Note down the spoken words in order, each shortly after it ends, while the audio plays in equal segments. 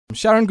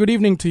Sharon, good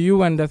evening to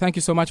you, and thank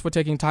you so much for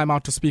taking time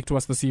out to speak to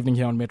us this evening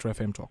here on Metro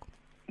FM Talk.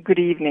 Good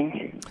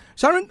evening.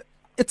 Sharon,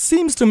 it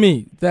seems to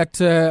me that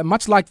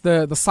much like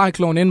the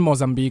cyclone in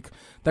Mozambique,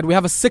 that we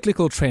have a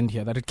cyclical trend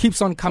here, that it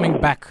keeps on coming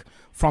back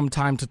from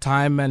time to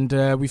time, and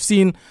we've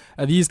seen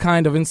these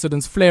kind of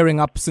incidents flaring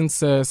up since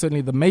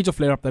certainly the major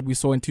flare-up that we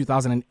saw in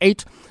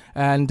 2008.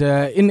 And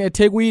in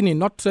eThekwini,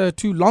 not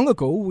too long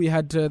ago, we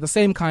had the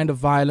same kind of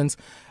violence.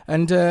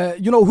 And,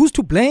 who's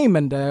to blame,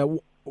 and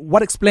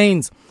what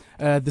explains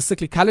the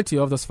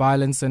cyclicality of this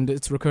violence and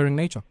its recurring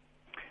nature?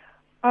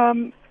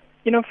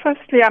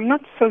 Firstly, I'm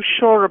not so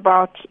sure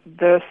about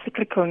the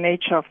cyclical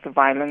nature of the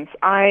violence.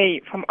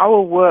 From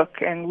our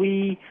work, and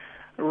we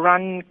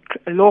run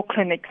law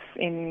clinics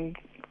in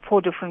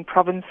 4 different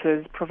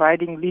provinces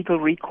providing legal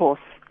recourse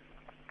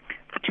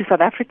to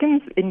South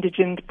Africans,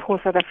 indigent,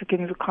 poor South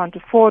Africans who can't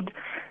afford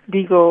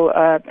legal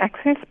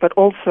access, but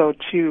also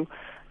to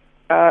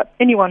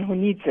anyone who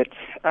needs it.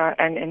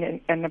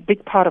 And a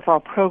big part of our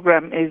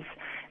program is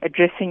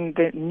addressing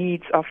the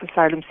needs of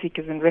asylum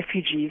seekers and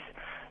refugees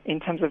in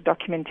terms of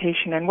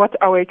documentation. And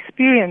what our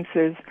experience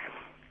is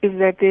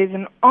that there's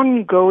an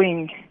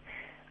ongoing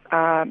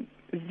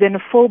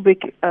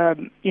xenophobic,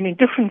 in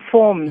different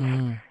forms,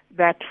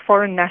 that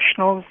foreign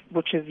nationals,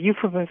 which is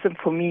euphemism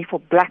for me for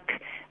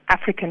black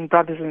African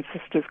brothers and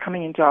sisters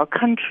coming into our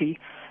country,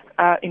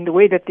 in the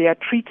way that they are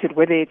treated,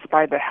 whether it's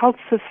by the health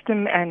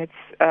system and its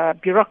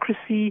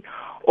bureaucracy,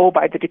 or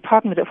by the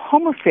Department of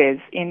Home Affairs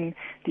in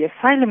the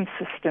asylum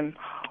system,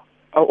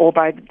 or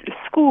by the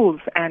schools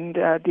and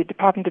the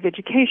Department of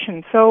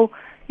Education. So,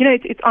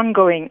 it's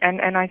ongoing.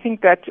 And I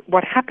think that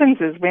what happens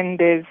is when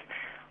there's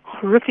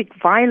horrific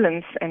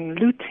violence and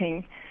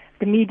looting,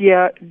 the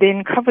media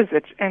then covers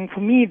it. And for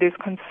me, there's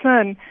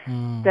concern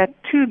that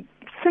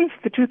since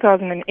the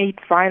 2008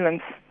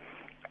 violence,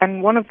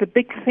 and one of the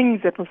big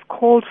things that was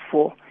called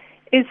for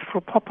is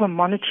for proper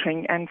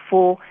monitoring and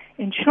for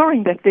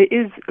ensuring that there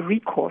is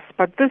recourse.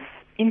 But this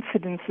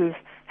incidences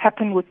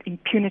happen with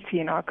impunity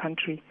in our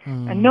country,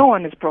 and no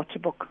one is brought to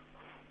book.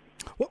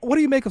 What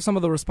do you make of some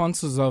of the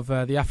responses of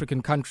the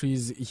African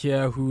countries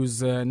here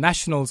whose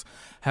nationals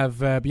have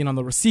been on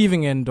the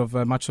receiving end of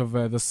much of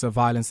this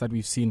violence that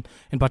we've seen,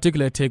 in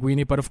particular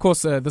eThekwini? But of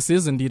course, this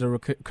is indeed a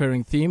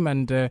recurring theme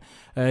and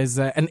is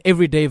an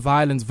everyday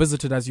violence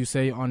visited, as you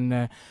say,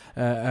 on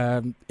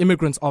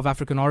immigrants of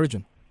African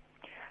origin.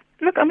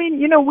 Look,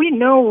 we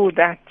know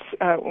that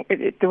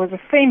there was a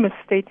famous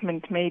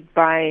statement made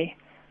by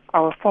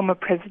our former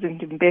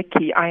president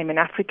Mbeki, "I am an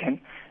African."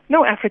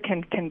 No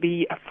African can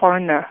be a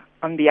foreigner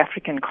on the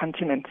African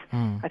continent.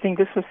 I think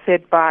this was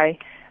said by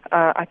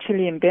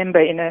Achille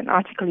Mbembe in an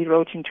article he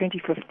wrote in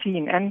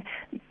 2015. And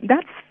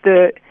that's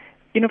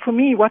for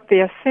me, what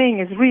they are saying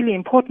is really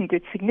important.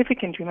 It's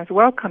significant. We must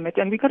welcome it,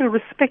 and we've got to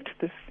respect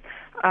this.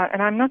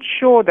 And I'm not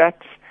sure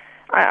that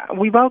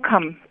we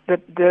welcome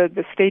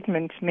the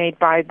statement made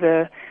by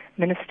the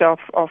Minister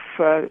of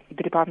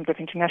the Department of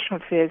International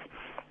Affairs,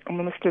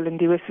 Mr.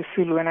 Lindiwe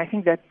Sisulu, and I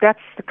think that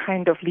that's the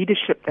kind of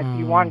leadership that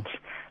we want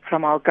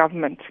from our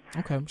government.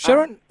 Okay.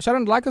 Sharon,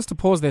 I'd like us to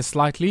pause there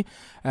slightly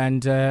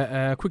and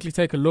quickly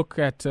take a look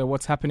at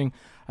what's happening,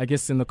 I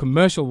guess, in the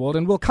commercial world,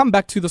 and we'll come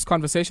back to this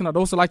conversation. I'd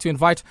also like to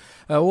invite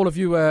all of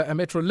you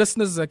Metro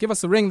listeners, give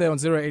us a ring there on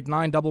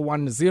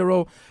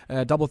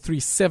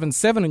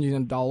 089-110-3377,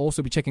 and I'll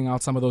also be checking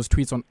out some of those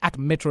tweets on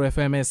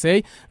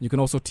 @MetroFMSA. You can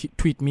also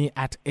tweet me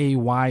at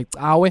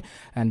 @AYTawe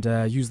and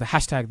use the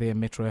hashtag there,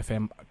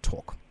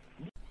 MetroFMTalk.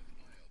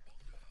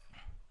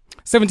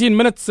 17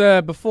 minutes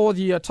before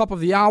the top of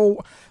the hour.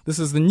 This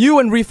is the new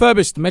and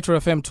refurbished Metro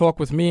FM Talk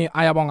with me,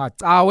 Ayabonga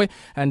Tawe,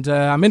 and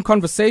I'm in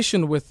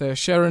conversation with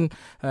Sharon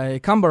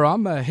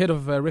Ekambaram, head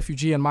of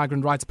Refugee and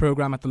Migrant Rights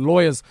Program at the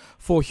Lawyers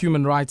for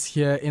Human Rights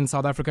here in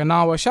South Africa.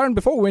 Now, Sharon,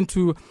 before we went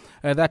to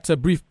that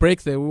brief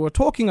break there, we were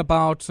talking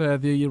about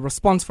the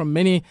response from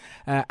many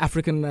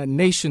African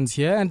nations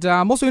here, and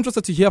I'm also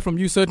interested to hear from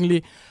you,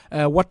 certainly,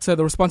 what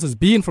the response has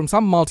been from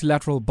some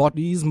multilateral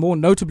bodies, more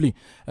notably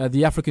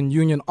the African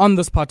Union, on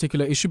this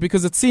particular issue,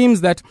 because it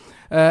seems that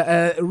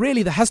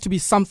really there has to be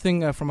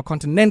something from a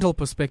continental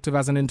perspective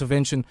as an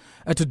intervention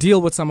to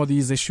deal with some of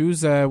these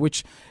issues,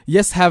 which,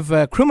 yes, have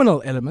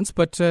criminal elements,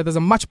 but there's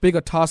a much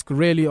bigger task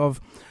really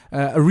of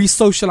a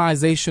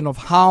resocialization of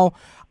how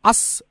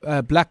us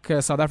black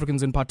South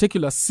Africans in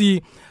particular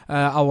see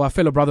our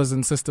fellow brothers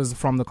and sisters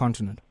from the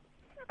continent.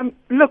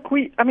 Look,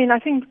 I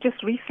think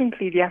just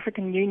recently the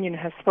African Union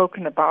has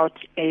spoken about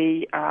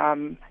a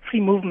free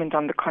movement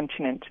on the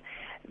continent.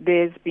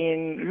 There's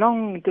been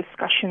long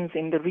discussions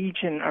in the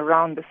region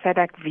around the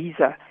SADC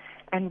visa,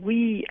 and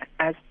we,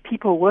 as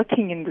people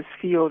working in this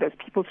field, as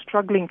people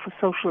struggling for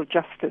social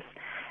justice,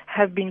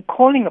 have been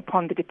calling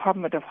upon the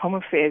Department of Home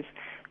Affairs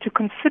to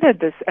consider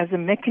this as a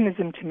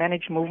mechanism to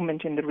manage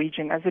movement in the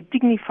region, as a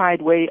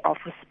dignified way of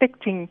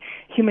respecting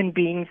human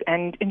beings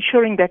and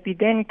ensuring that we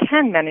then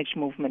can manage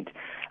movement.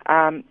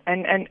 And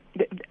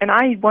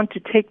I want to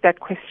take that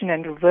question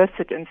and reverse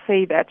it and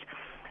say that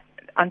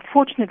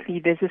unfortunately,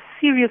 there's a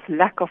serious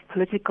lack of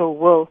political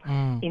will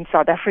in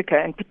South Africa,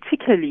 and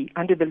particularly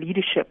under the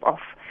leadership of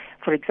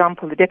for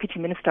example, the Deputy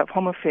Minister of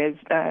Home Affairs,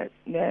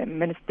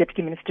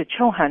 Deputy Minister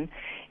Chauhan,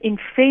 in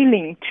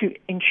failing to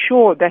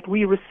ensure that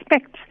we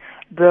respect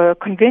the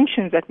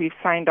conventions that we've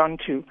signed on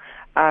to,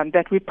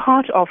 that we're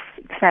part of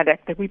SADC,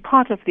 that we're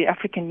part of the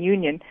African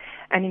Union,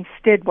 and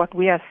instead what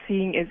we are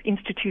seeing is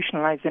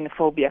institutionalized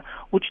xenophobia,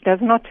 which does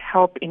not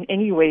help in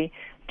any way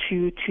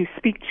to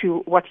speak to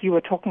what you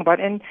were talking about.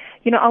 And,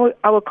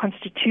 our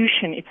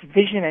Constitution, its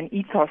vision and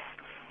ethos,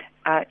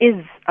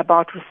 is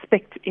about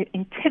respect,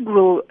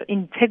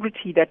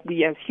 integrity that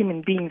we as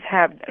human beings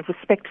have,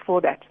 respect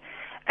for that.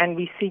 And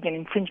we see an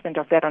infringement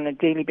of that on a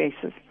daily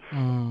basis.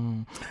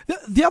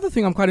 The other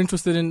thing I'm quite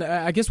interested in,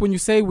 I guess when you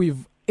say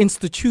we've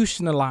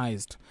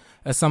institutionalized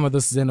some of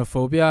this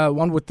xenophobia,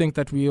 one would think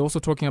that we're also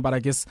talking about, I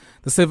guess,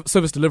 the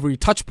service delivery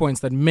touch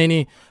points that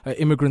many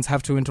immigrants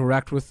have to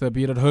interact with,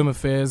 be it at Home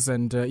Affairs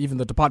and even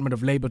the Department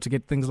of Labor to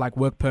get things like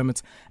work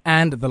permits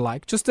and the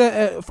like. Just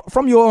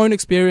from your own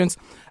experience,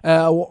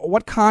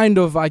 what kind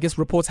of, I guess,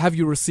 reports have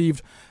you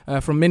received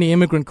from many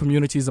immigrant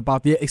communities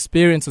about their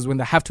experiences when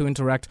they have to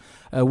interact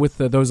with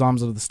those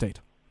arms of the state?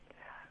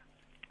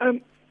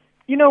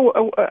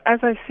 As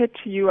I said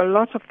to you, a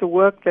lot of the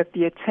work that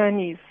the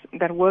attorneys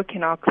that work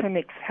in our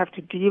clinics have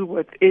to deal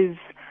with is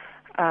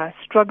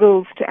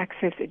struggles to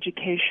access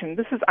education.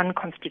 This is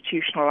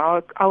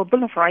unconstitutional. Our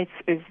Bill of Rights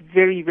is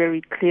very,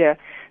 very clear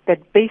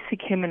that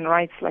basic human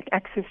rights like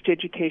access to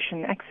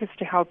education, access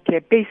to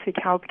healthcare, basic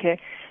healthcare,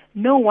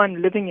 no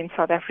one living in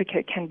South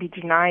Africa can be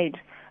denied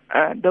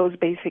those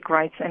basic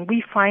rights. And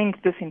we find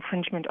this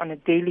infringement on a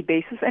daily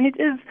basis. And it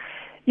is,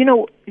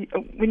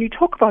 when you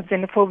talk about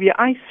xenophobia,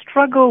 I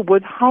struggle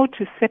with how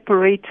to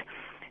separate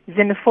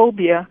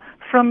xenophobia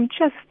from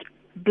just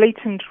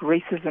blatant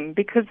racism,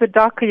 because the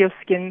darker your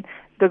skin,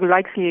 the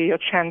likelier your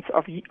chance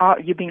of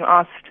you being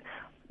asked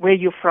where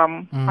you're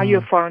from, are you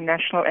a foreign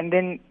national, and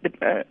then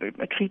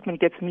the treatment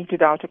gets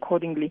meted out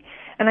accordingly.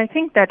 And I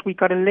think that we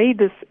got to lay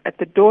this at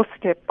the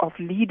doorstep of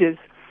leaders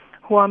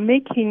who are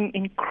making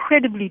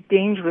incredibly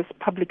dangerous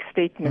public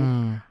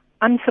statements,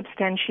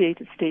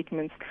 unsubstantiated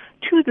statements.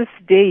 To this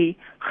day,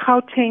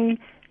 Gauteng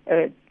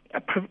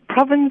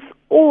province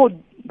or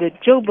the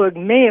Joburg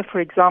mayor, for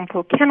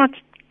example, cannot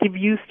give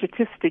you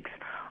statistics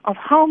of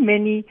how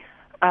many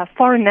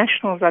foreign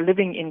nationals are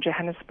living in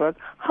Johannesburg,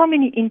 how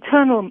many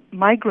internal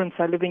migrants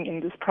are living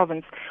in this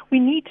province. We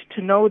need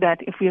to know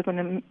that if we are going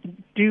to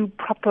do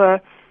proper,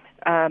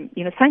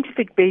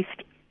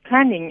 scientific-based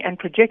planning and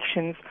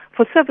projections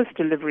for service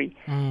delivery.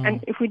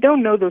 And if we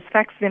don't know those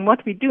facts, then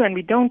what we do, and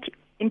we don't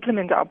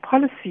implement our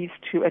policies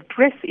to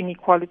address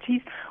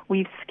inequalities,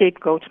 we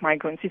scapegoat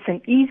migrants. It's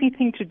an easy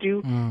thing to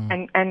do,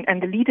 and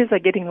the leaders are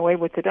getting away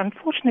with it.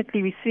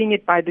 Unfortunately, we're seeing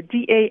it by the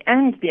DA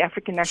and the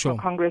African National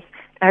Congress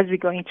as we're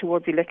going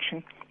towards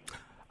election.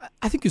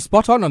 I think you're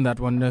spot on that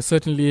one.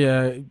 Certainly,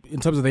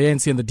 in terms of the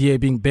ANC and the DA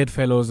being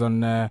bedfellows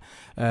on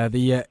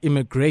the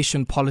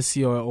immigration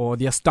policy or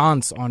their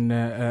stance on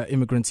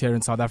immigrants here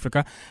in South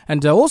Africa.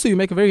 And also, you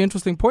make a very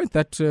interesting point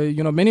that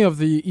many of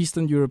the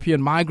Eastern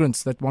European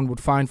migrants that one would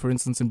find, for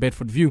instance, in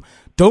Bedford View,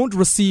 don't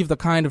receive the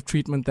kind of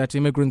treatment that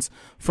immigrants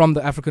from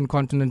the African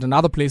continent and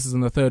other places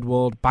in the third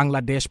world,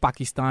 Bangladesh,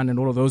 Pakistan, and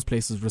all of those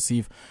places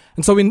receive.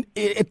 And so,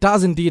 it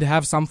does indeed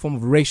have some form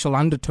of racial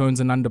undertones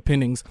and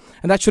underpinnings,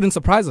 and that shouldn't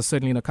surprise us.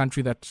 Certainly, in a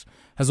country that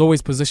has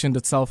always positioned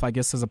itself, I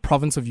guess, as a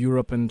province of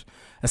Europe, and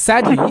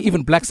sadly,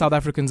 even black South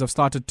Africans have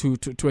started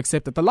to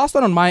accept it. The last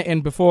one on my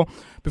end before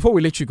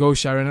we let you go,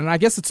 Sharon, and I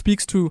guess it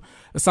speaks to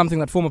something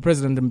that former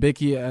President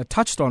Mbeki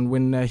touched on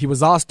when he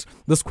was asked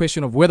this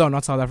question of whether or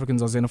not South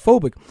Africans are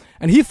xenophobic,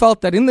 and he felt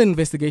that in the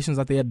investigations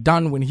that they had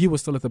done when he was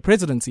still at the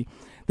presidency,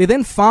 they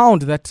then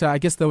found that I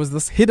guess there was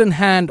this hidden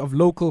hand of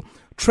local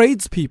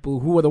tradespeople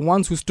who were the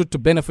ones who stood to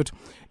benefit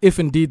if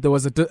indeed there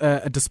was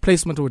a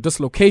displacement or a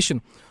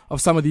dislocation of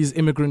some of these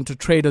immigrant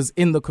traders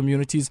in the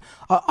communities.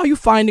 Are you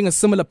finding a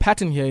similar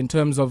pattern here in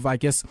terms of, I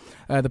guess,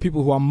 the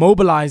people who are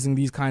mobilizing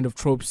these kind of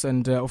tropes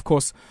and, of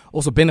course,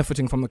 also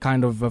benefiting from the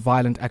kind of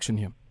violent action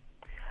here?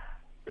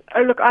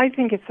 Look, I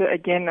think it's,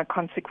 again, a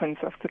consequence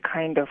of the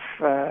kind of,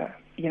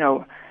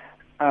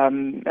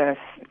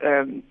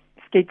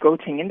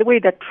 scapegoating in the way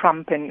that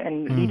Trump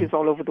and leaders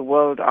all over the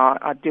world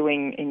are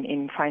doing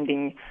in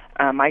finding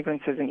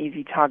migrants as an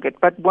easy target.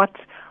 But what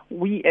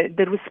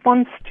the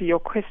response to your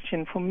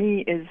question for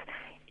me is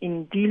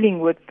in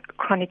dealing with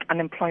chronic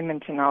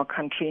unemployment in our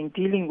country, in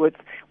dealing with,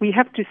 we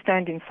have to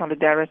stand in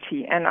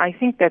solidarity. And I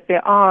think that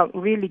there are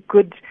really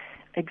good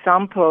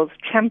examples,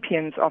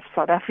 champions of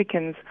South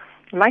Africans,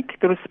 like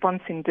the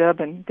response in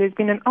Durban. There's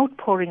been an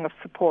outpouring of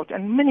support,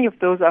 and many of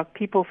those are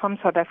people from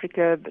South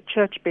Africa, the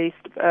church-based,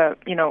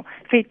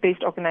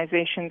 faith-based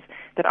organizations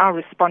that are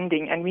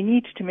responding, and we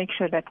need to make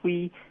sure that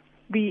we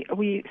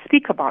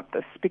speak about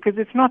this, because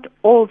it's not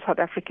all South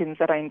Africans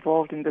that are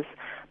involved in this.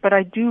 But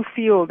I do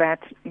feel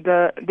that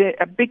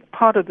a big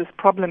part of this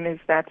problem is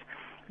that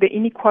the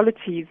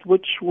inequalities,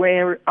 which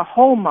were a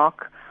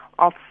hallmark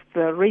of the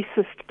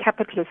racist,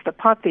 capitalist,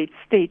 apartheid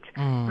state,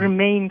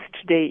 remains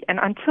today. And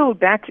until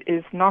that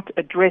is not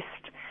addressed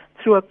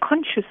through a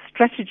conscious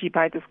strategy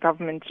by this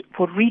government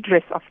for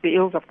redress of the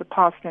ills of the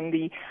past and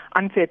the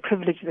unfair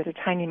privilege that a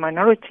tiny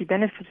minority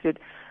benefited,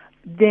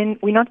 then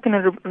we're not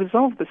going to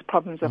resolve these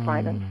problems of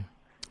violence.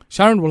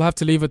 Sharon, we'll have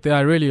to leave it there.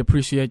 I really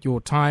appreciate your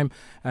time,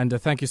 and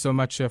thank you so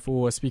much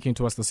for speaking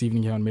to us this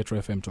evening here on Metro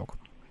FM Talk.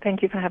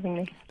 Thank you for having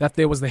me. That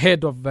there was the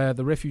head of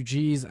the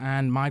Refugees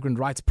and Migrant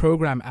Rights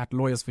Program at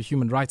Lawyers for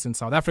Human Rights in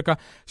South Africa,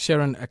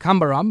 Sharon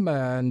Ekambaram,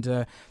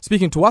 and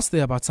speaking to us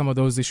there about some of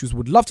those issues.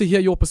 Would love to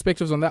hear your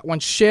perspectives on that one.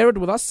 Share it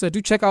with us.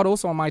 Do check out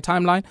also on my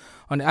timeline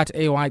on at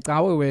AOI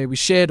Tower, where we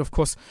shared, of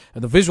course,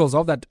 the visuals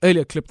of that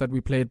earlier clip that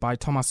we played by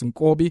Thomas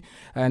Nkobi.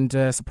 And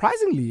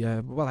surprisingly,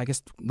 well, I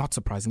guess not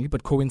surprisingly,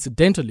 but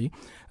coincidentally,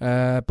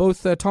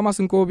 both Thomas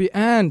Nkobi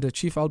and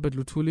Chief Albert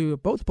Luthuli were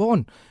both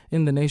born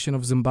in the nation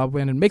of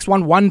Zimbabwe, and it makes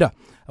one wonder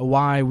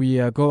why we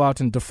go out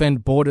and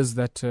defend borders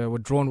that were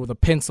drawn with a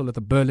pencil at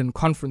the Berlin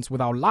conference with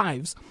our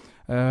lives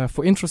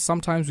for interests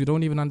sometimes we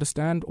don't even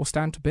understand or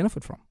stand to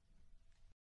benefit from.